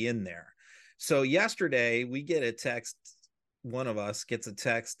have somebody in there. So yesterday we get a text. One of us gets a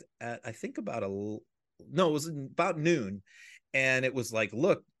text at, I think it was about noon. And it was like,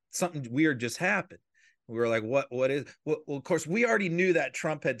 look, something weird just happened. We were like, what is, well, of course we already knew that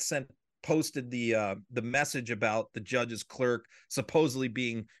Trump had posted the message about the judge's clerk supposedly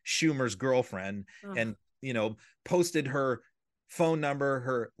being Schumer's girlfriend, and posted her phone number,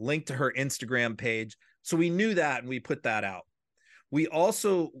 her link to her Instagram page. So we knew that, and we put that out. We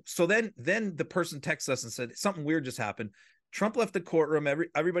also, so then the person texted us and said something weird just happened. Trump left the courtroom.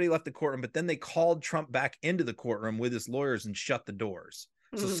 Everybody left the courtroom, but then they called Trump back into the courtroom with his lawyers and shut the doors.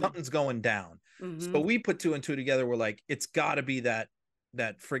 So something's going down. So we put two and two together. We're like, it's got to be that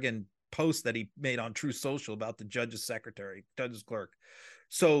friggin' post that he made on True Social about the judge's clerk.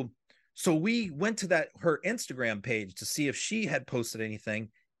 So we went to her Instagram page to see if she had posted anything,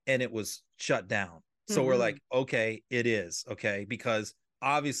 and it was shut down. So we're like, okay, it is okay, because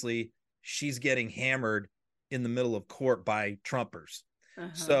obviously she's getting hammered in the middle of court by Trumpers.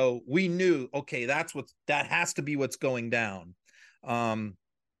 So we knew, okay, that has to be what's going down. And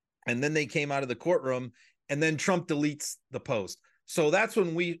then they came out of the courtroom, and then Trump deletes the post. So that's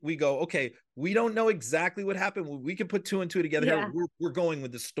when we go, okay, we don't know exactly what happened. We can put two and two together. Yeah. We're going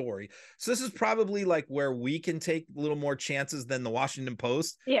with the story. So this is probably like where we can take a little more chances than the Washington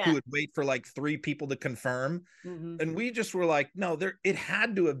Post, who would wait for like 3 people to confirm. And we just were like, no, it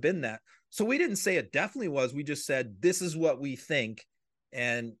had to have been that. So we didn't say it definitely was. We just said, this is what we think.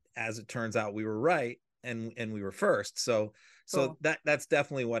 And as it turns out, we were right. And we were first. So that's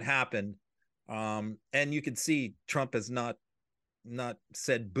definitely what happened. And you can see Trump has not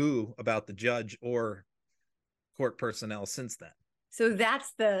said boo about the judge or court personnel since then. So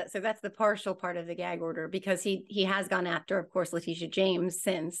that's the partial part of the gag order, because he has gone after, of course, Letitia James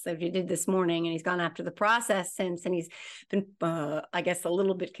since, so he did this morning, and he's gone after the process since, and he's been, I guess, a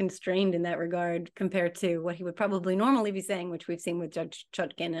little bit constrained in that regard compared to what he would probably normally be saying, which we've seen with Judge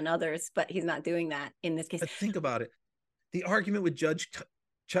Chutkan and others, but he's not doing that in this case. But think about it. The argument with Judge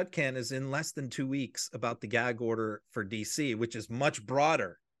Chutkan is in less than 2 weeks about the gag order for DC, which is much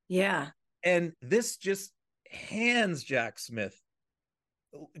broader. Yeah. And this just hands Jack Smith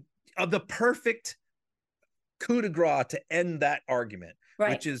the perfect coup de grace to end that argument,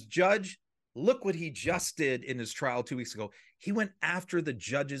 right. Which is, Judge, look what he just did in his trial 2 weeks ago. He went after the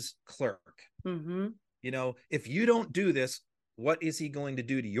judge's clerk. Mm-hmm. You know, if you don't do this, what is he going to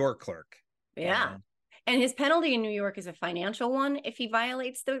do to your clerk? Yeah. And his penalty in New York is a financial one if he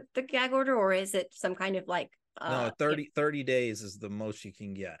violates the gag order, or is it some kind of like... no, 30 days is the most you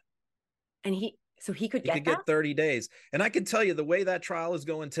can get. And he could get 30 days. And I can tell you the way that trial is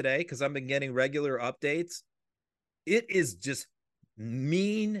going today, because I've been getting regular updates, it is just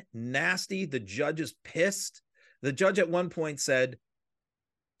mean, nasty. The judge is pissed. The judge at one point said,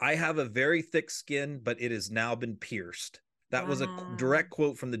 I have a very thick skin, but it has now been pierced. That was a direct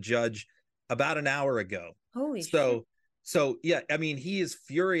quote from the judge about an hour ago. Holy shit. So yeah, I mean, he is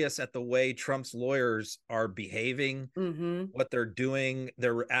furious at the way Trump's lawyers are behaving, what they're doing.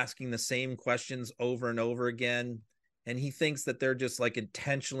 They're asking the same questions over and over again. And he thinks that they're just like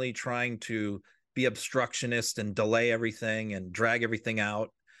intentionally trying to be obstructionist and delay everything and drag everything out.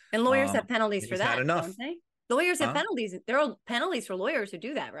 And lawyers have penalties for that, enough. don't they? Lawyers have penalties. There are penalties for lawyers who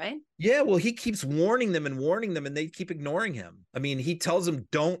do that, right? Yeah, well, he keeps warning them, and they keep ignoring him. I mean, he tells them,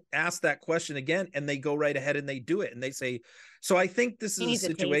 don't ask that question again, and they go right ahead and they do it. And they say, so I think this is a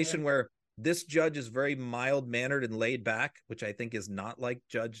situation where this judge is very mild-mannered and laid back, which I think is not like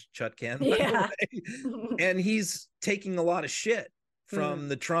Judge Chutkan, by the way. And he's taking a lot of shit from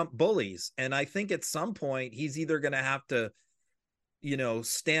the Trump bullies. And I think at some point, he's either going to have to, you know,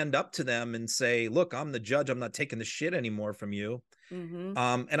 stand up to them and say, look, I'm the judge. I'm not taking the shit anymore from you. And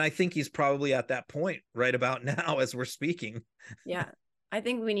I think he's probably at that point right about now as we're speaking. Yeah. I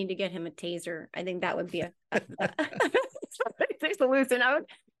think we need to get him a taser. I think that would be a solution. I would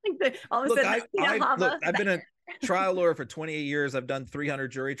think that all of a sudden, I've been a trial lawyer for 28 years. I've done 300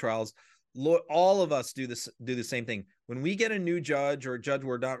 jury trials. All of us do the same thing. When we get a new judge or a judge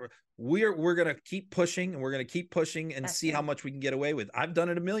we're going to keep pushing, and we're going to keep pushing and see how much we can get away with. I've done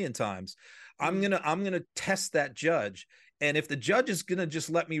it a million times. I'm going to test that judge. And if the judge is going to just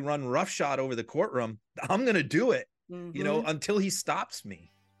let me run roughshod over the courtroom, I'm going to do it, you know, until he stops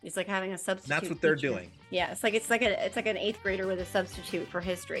me. It's like having a substitute. And that's what they're doing. Yeah, it's like an eighth grader with a substitute for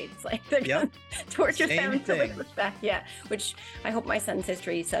history. It's like they're gonna torture them until they push back. Yeah, which I hope my son's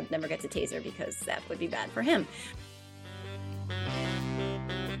history sub never gets a taser, because that would be bad for him.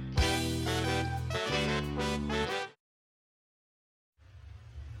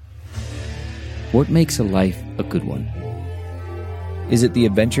 What makes a life a good one? Is it the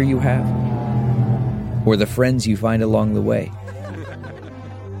adventure you have? Or the friends you find along the way?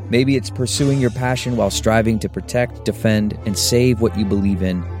 Maybe it's pursuing your passion while striving to protect, defend, and save what you believe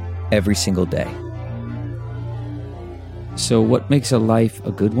in every single day. So what makes a life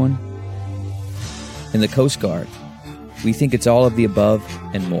a good one? In the Coast Guard, we think it's all of the above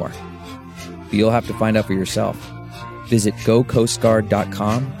and more. But you'll have to find out for yourself. Visit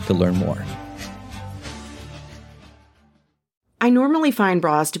gocoastguard.com to learn more. I normally find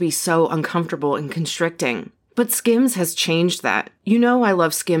bras to be so uncomfortable and constricting. But Skims has changed that. You know I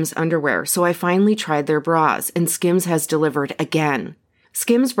love Skims underwear, so I finally tried their bras, and Skims has delivered again.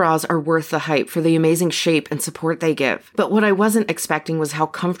 Skims bras are worth the hype for the amazing shape and support they give. But what I wasn't expecting was how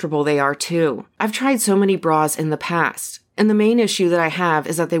comfortable they are too. I've tried so many bras in the past, and the main issue that I have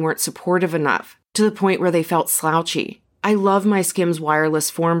is that they weren't supportive enough, to the point where they felt slouchy. I love my Skims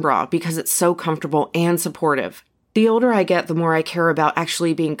wireless form bra because it's so comfortable and supportive. The older I get, the more I care about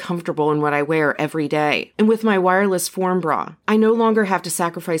actually being comfortable in what I wear every day. And with my wireless form bra, I no longer have to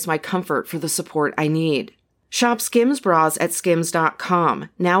sacrifice my comfort for the support I need. Shop Skims bras at skims.com,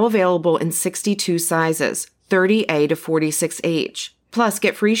 now available in 62 sizes, 30A to 46H. Plus,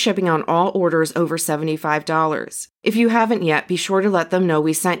 get free shipping on all orders over $75. If you haven't yet, be sure to let them know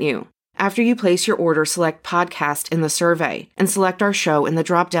we sent you. After you place your order, select podcast in the survey, and select our show in the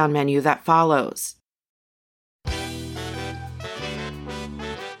drop-down menu that follows.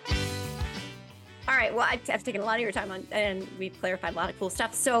 All right, well, I've taken a lot of your time on, and we've clarified a lot of cool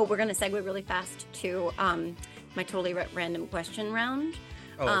stuff. So we're going to segue really fast to my totally random question round.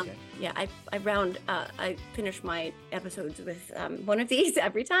 Oh, okay. Yeah, I finish my episodes with one of these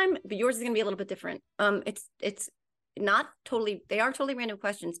every time, but yours is going to be a little bit different. It's they are totally random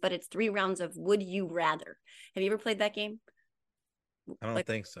questions, but it's 3 rounds of would you rather. Have you ever played that game? I don't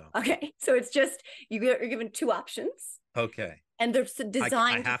think so. Okay. So it's just, you're given 2 options. Okay. And they're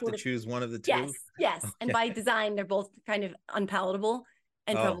designed. I have to choose one of the 2? Yes. Okay. And by design, they're both kind of unpalatable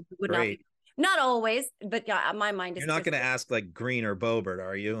and probably would great. not be. Not always, but yeah, my mind is. You're not going to ask like Green or Bobert,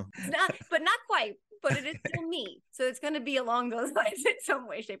 are you? It's not, but not quite. But it is still me, so it's going to be along those lines in some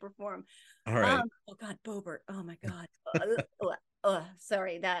way, shape, or form. All right. Oh God, Bobert. Oh my God.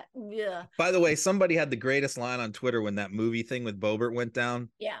 Sorry. That. Yeah. By the way, somebody had the greatest line on Twitter when that movie thing with Bobert went down.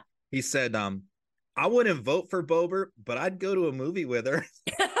 Yeah. He said, "I wouldn't vote for Bobert, but I'd go to a movie with her."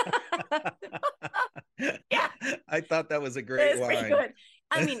 Yeah. I thought that was a great line. Pretty good.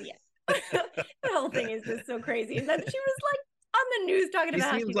 I mean, yeah. The whole thing is just so crazy. And then she was like on the news talking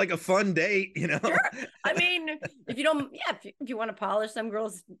about. It seems like a fun date, you know. Sure. I mean, if you don't, if you want to polish some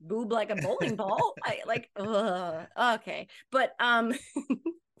girl's boob like a bowling ball, okay, but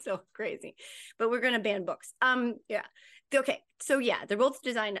so crazy. But we're gonna ban books. Yeah. Okay, so yeah, they're both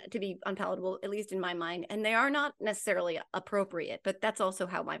designed to be unpalatable, at least in my mind, and they are not necessarily appropriate, but that's also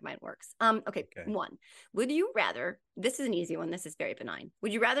how my mind works. Okay. 1, would you rather, this is an easy one, this is very benign.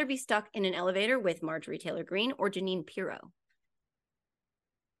 Would you rather be stuck in an elevator with Marjorie Taylor Greene or Jeanine Pirro?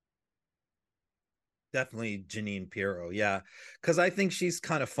 Definitely Jeanine Pirro, yeah, because I think she's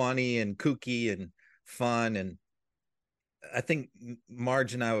kind of funny and kooky and fun, and I think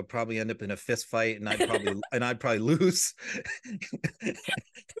Marge and I would probably end up in a fist fight, and I'd probably lose. You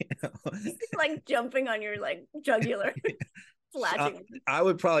know? Like jumping on your like jugular, flashing. I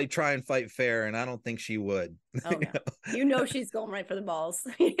would probably try and fight fair, and I don't think she would. Oh no, you know she's going right for the balls.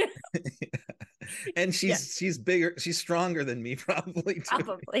 And she's bigger, she's stronger than me, probably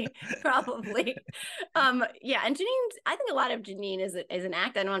too. Probably. Yeah, and Jeanine, I think a lot of Jeanine is an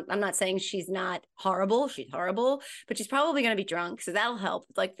act. I'm not saying she's not horrible. She's horrible, but she's probably going to be drunk, so that'll help,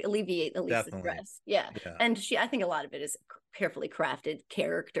 like alleviate at least the stress. Yeah. And I think a lot of it is carefully crafted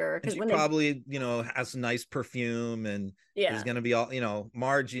character, because she probably has nice perfume and is going to be all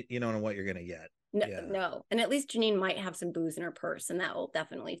Marge. You don't know what you're going to get. No. And at least Jeanine might have some booze in her purse, and that will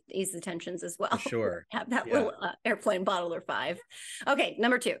definitely ease the tensions as well. For sure. Have that little airplane bottle or 5. Okay,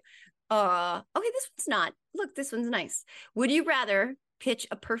 number 2. This one's nice. Would you rather pitch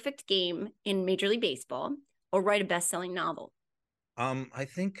a perfect game in Major League Baseball or write a best-selling novel? I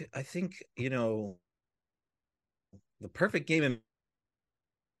think the perfect game in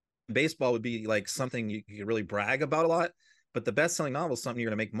baseball would be like something you could really brag about a lot. But the best-selling novel is something you're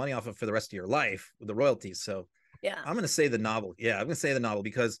going to make money off of for the rest of your life with the royalties. So yeah, I'm going to say the novel. Yeah, I'm going to say the novel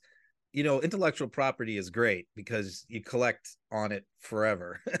because, intellectual property is great because you collect on it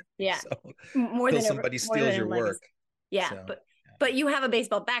forever. Yeah, so, more than somebody steals your work. Yeah, so, but you have a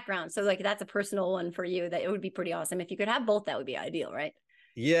baseball background, so like that's a personal one for you. That it would be pretty awesome if you could have both. That would be ideal, right?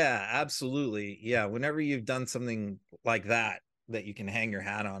 Yeah, absolutely. Yeah, whenever you've done something like that you can hang your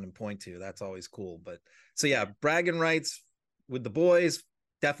hat on and point to, that's always cool. But so yeah, bragging rights with the boys,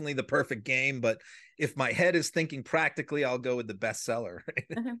 definitely the perfect game. But if my head is thinking practically, I'll go with the bestseller.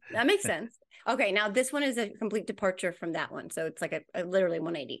 That makes sense. Okay, now this one is a complete departure from that one. So it's like a literally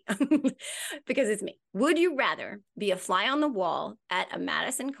 180 because it's me. Would you rather be a fly on the wall at a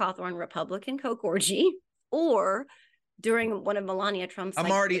Madison Cawthorn Republican Coke orgy or during one of Melania Trump's... I'm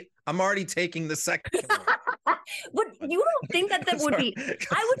already taking the second one. But you don't think that would be...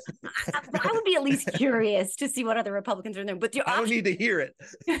 I would be at least curious to see what other Republicans are in there. But I don't need to hear it.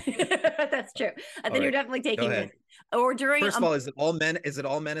 That's true. And then you're definitely taking this. Or during... First of all, is it all men? Is it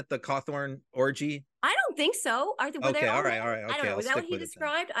all men at the Cawthorn orgy? I don't think so. All right. Okay. Okay, I don't know. Was that what he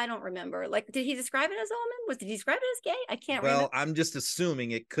described? I don't remember. Like, did he describe it as all men? Did he describe it as gay? I can't remember. Well, I'm just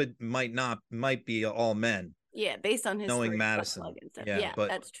assuming it might be all men. Yeah, based on his knowing Madison. Yeah, but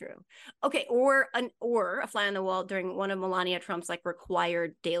that's true. Okay, or a fly on the wall during one of Melania Trump's like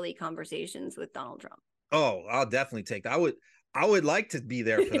required daily conversations with Donald Trump. Oh, I'll definitely take that. I would like to be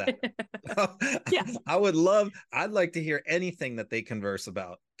there for that. Yeah, I'd like to hear anything that they converse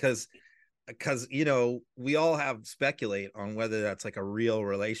about because we all have speculate on whether that's like a real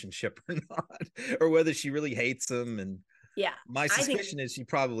relationship or not, or whether she really hates him. And yeah, my suspicion is she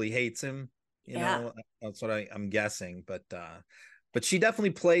probably hates him. You know, that's what I'm guessing, but she definitely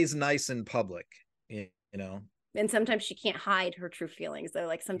plays nice in public, you know. And sometimes she can't hide her true feelings. Though,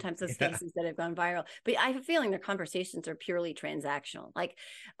 like sometimes those faces that have gone viral. But I have a feeling their conversations are purely transactional. Like,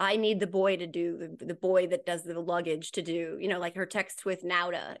 I need the boy to do the boy that does the luggage to do, like her text with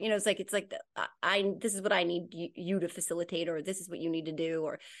Nauda. It's like this is what I need you to facilitate, or this is what you need to do,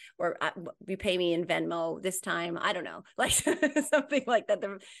 or you pay me in Venmo this time. I don't know, like something like that.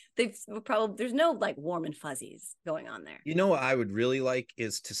 They've probably, there's no like warm and fuzzies going on there. What I would really like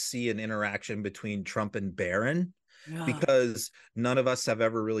is to see an interaction between Trump and Barron. Because none of us have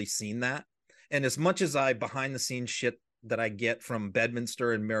ever really seen that. And as much as behind the scenes shit that I get from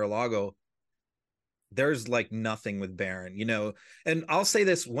Bedminster and Mar-a-Lago, there's like nothing with Barron, and I'll say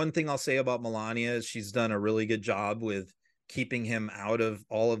this, one thing I'll say about Melania is she's done a really good job with keeping him out of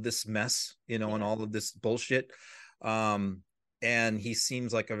all of this mess, and all of this bullshit. And he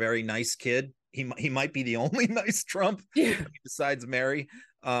seems like a very nice kid. He might be the only nice Trump besides Mary.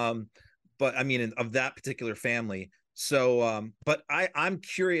 But I mean, of that particular family. So, but I'm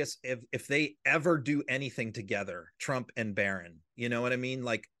curious if they ever do anything together, Trump and Barron, you know what I mean?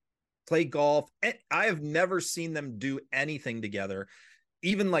 Like play golf. I have never seen them do anything together,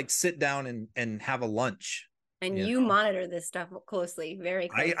 even like sit down and have a lunch. And you monitor this stuff closely, very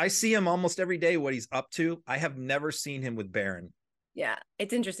closely. I see him almost every day, what he's up to. I have never seen him with Barron. Yeah,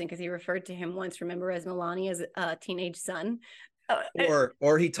 it's interesting because he referred to him once, remember, as Melania's teenage son.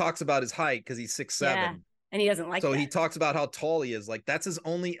 Or he talks about his height because he's 6'7". Yeah, and he doesn't like so that. He talks about how tall he is. Like that's his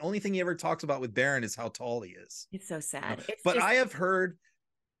only thing he ever talks about with Barron is how tall he is. It's so sad. But I have heard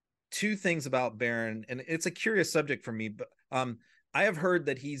two things about Barron, and it's a curious subject for me, but I have heard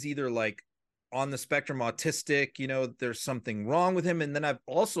that he's either like on the spectrum autistic, there's something wrong with him. And then I've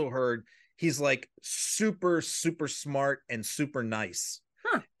also heard he's like super, super smart and super nice.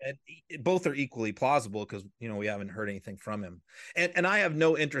 And both are equally plausible because we haven't heard anything from him, and I have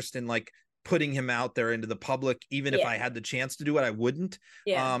no interest in like putting him out there into the public. Even if I had the chance to do it, I wouldn't.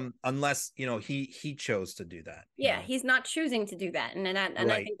 Unless he chose to do that. He's not choosing to do that, and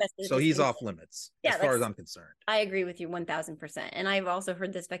I think that's so he's off limits as far as I'm concerned. I agree with you 1000%. And I've also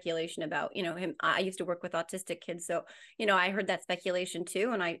heard the speculation about him. I used to work with autistic kids, so I heard that speculation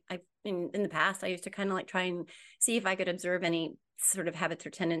too. And I in the past I used to kind of like try and see if I could observe any sort of habits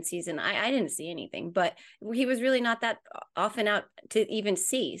or tendencies, and I didn't see anything, but he was really not that often out to even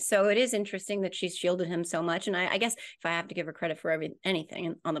see. So it is interesting that she's shielded him so much, and I guess if I have to give her credit for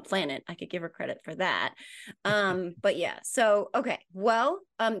anything on the planet, I could give her credit for that. But yeah, so okay, well,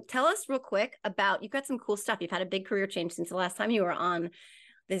 tell us real quick about, you've got some cool stuff. You've had a big career change since the last time you were on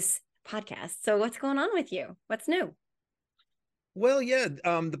this podcast. So what's going on with you? What's new? Well, yeah,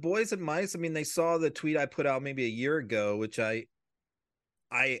 the boys and mice, I mean, they saw the tweet I put out maybe a year ago, which I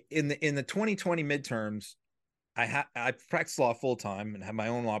in the 2020 midterms, I practiced law full time and have my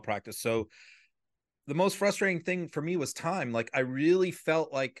own law practice. So the most frustrating thing for me was time. Like I really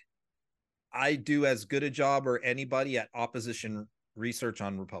felt like I do as good a job or anybody at opposition research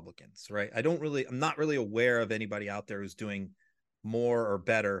on Republicans, right? I'm not really aware of anybody out there who's doing more or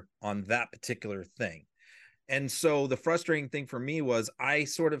better on that particular thing. And so the frustrating thing for me was I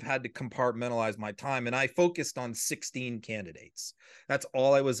sort of had to compartmentalize my time, and I focused on 16 candidates. That's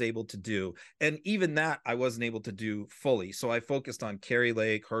all I was able to do. And even that I wasn't able to do fully. So I focused on Carrie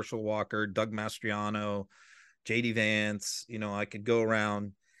Lake, Herschel Walker, Doug Mastriano, JD Vance, I could go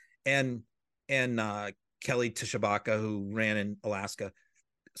around, and Kelly Tshibaka, who ran in Alaska.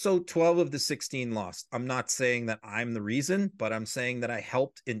 So 12 of the 16 lost. I'm not saying that I'm the reason, but I'm saying that I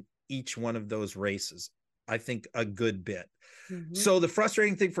helped in each one of those races. I think a good bit. Mm-hmm. So the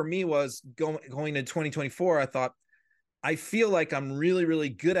frustrating thing for me was going to 2024. I thought, I feel like I'm really, really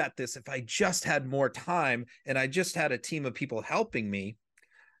good at this. If I just had more time and I just had a team of people helping me,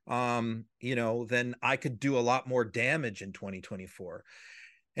 then I could do a lot more damage in 2024.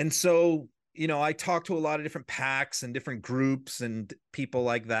 And so, I talked to a lot of different PACs and different groups and people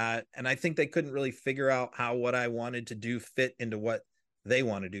like that. And I think they couldn't really figure out how what I wanted to do fit into what they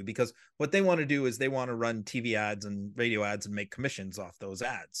want to do, because what they want to do is they want to run TV ads and radio ads and make commissions off those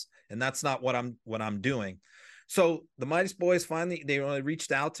ads. And that's not what I'm doing. So the Midas boys finally, they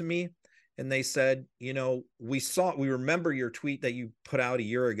reached out to me and they said, we remember your tweet that you put out a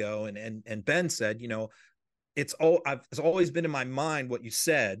year ago. And Ben said, it's always been in my mind what you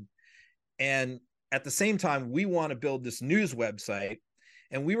said. And at the same time, we want to build this news website.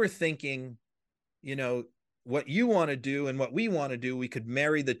 And we were thinking, what you want to do and what we want to do, we could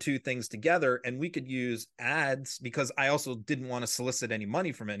marry the two things together, and we could use ads, because I also didn't want to solicit any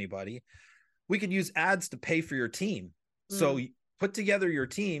money from anybody. We could use ads to pay for your team. So put together your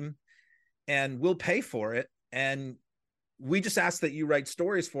team and we'll pay for it. And we just ask that you write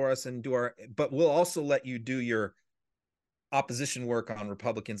stories for us and but we'll also let you do your opposition work on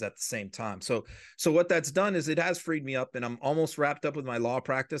Republicans at the same time. So what that's done is it has freed me up, and I'm almost wrapped up with my law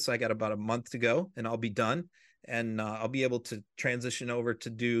practice. I got about a month to go and I'll be done, and I'll be able to transition over to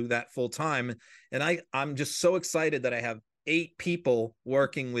do that full time. And I'm just so excited that I have 8 people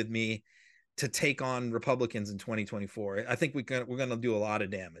working with me to take on Republicans in 2024. I think we're going to do a lot of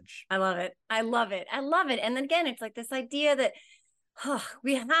damage. I love it. And then again, it's like this idea that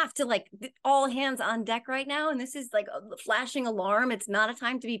we have to all hands on deck right now. And this is like a flashing alarm. It's not a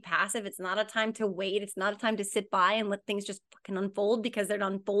time to be passive. It's not a time to wait. It's not a time to sit by and let things just fucking unfold, because they're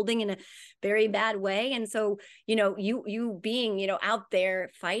unfolding in a very bad way. And so, you being, out there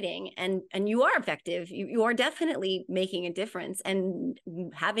fighting and you are effective, you are definitely making a difference, and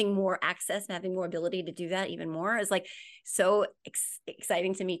having more access and having more ability to do that even more is like so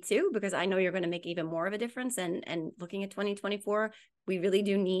exciting to me too, because I know you're going to make even more of a difference. And looking at 2024, we really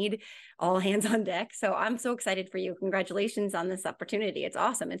do need all hands on deck. So I'm so excited for you. Congratulations on this opportunity. It's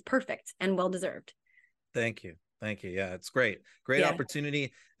awesome. It's perfect and well-deserved. Thank you. Yeah, it's great. Great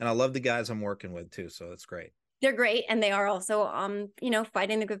opportunity. And I love the guys I'm working with too. So that's great. They're great. And they are also,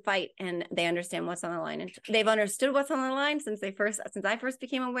 fighting the good fight, and they understand what's on the line, and they've understood what's on the line since I first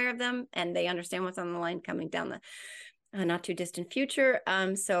became aware of them, and they understand what's on the line coming down the not too distant future.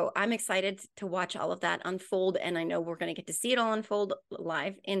 So I'm excited to watch all of that unfold. And I know we're going to get to see it all unfold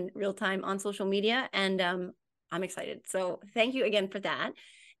live in real time on social media. And I'm excited. So thank you again for that.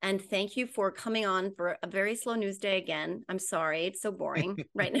 And thank you for coming on for a very slow news day again. I'm sorry. It's so boring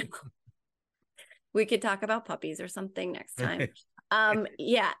right now. We could talk about puppies or something next time. So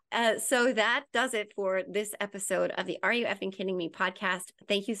that does it for this episode of the Are You Effing Kidding Me podcast.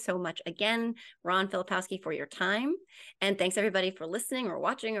 Thank you so much again, Ron Filipkowski, for your time. And thanks everybody for listening or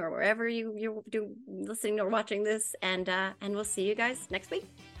watching or wherever you do listening or watching this. And we'll see you guys next week.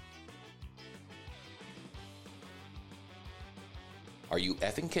 Are You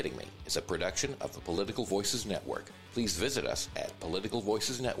Effing Kidding Me is a production of the Political Voices Network. Please visit us at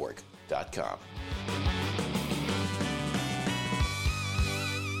politicalvoicesnetwork.com.